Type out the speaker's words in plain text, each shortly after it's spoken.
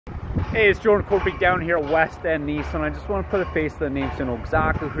Hey, it's Jordan Corpy down here at West End Nissan. I just want to put a face to the name so you know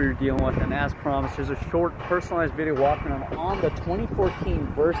exactly who you're dealing with. And as promised, there's a short personalized video walking around on the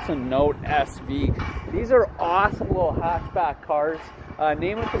 2014 Versa Note SV. These are awesome little hatchback cars.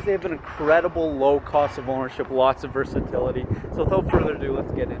 Name it because they have an incredible low cost of ownership, lots of versatility. So without further ado,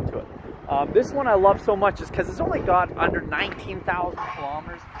 let's get into it. This one I love so much is because it's only got under 19,000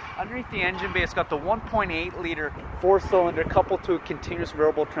 kilometers. Underneath the engine bay, it's got the 1.8 liter 4-cylinder coupled to a continuous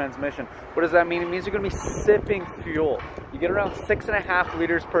variable transmission. What does that mean? It means you're going to be sipping fuel. You get around 6.5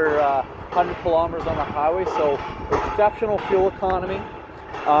 liters per 100 kilometers on the highway, so exceptional fuel economy.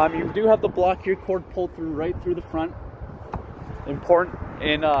 You do have the block gear cord pulled through right through the front. Important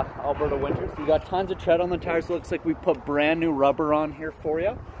in Alberta winters. You got tons of tread on the tires. So it looks like we put brand new rubber on here for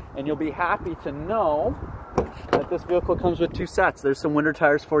you. And you'll be happy to know that this vehicle comes with 2 sets. There's some winter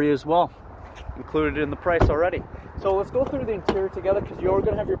tires for you as well, included in the price already. So let's go through the interior together because you're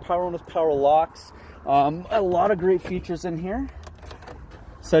going to have your power windows, power locks. A lot of great features in here,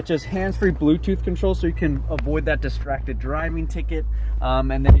 such as hands-free Bluetooth control, so you can avoid that distracted driving ticket.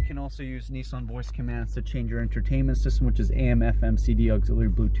 And then you can also use Nissan voice commands to change your entertainment system, which is AM, FM, CD, auxiliary,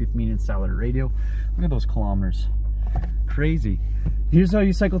 Bluetooth, medium satellite radio. Look at those kilometers. Crazy. Here's how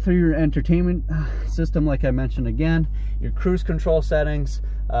you cycle through your entertainment system, like I mentioned again. Your cruise control settings.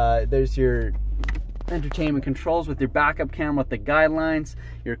 There's your entertainment controls with your backup camera with the guidelines,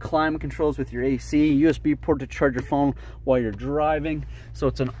 your climate controls with your AC, USB port to charge your phone while you're driving. So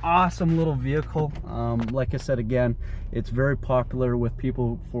it's an awesome little vehicle. Like I said again, it's very popular with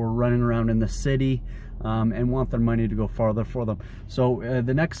people for running around in the city and want their money to go farther for them. So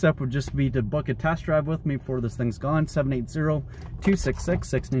the next step would just be to book a test drive with me before this thing's gone.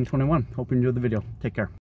 780-266-1621. Hope you enjoyed the video. Take care.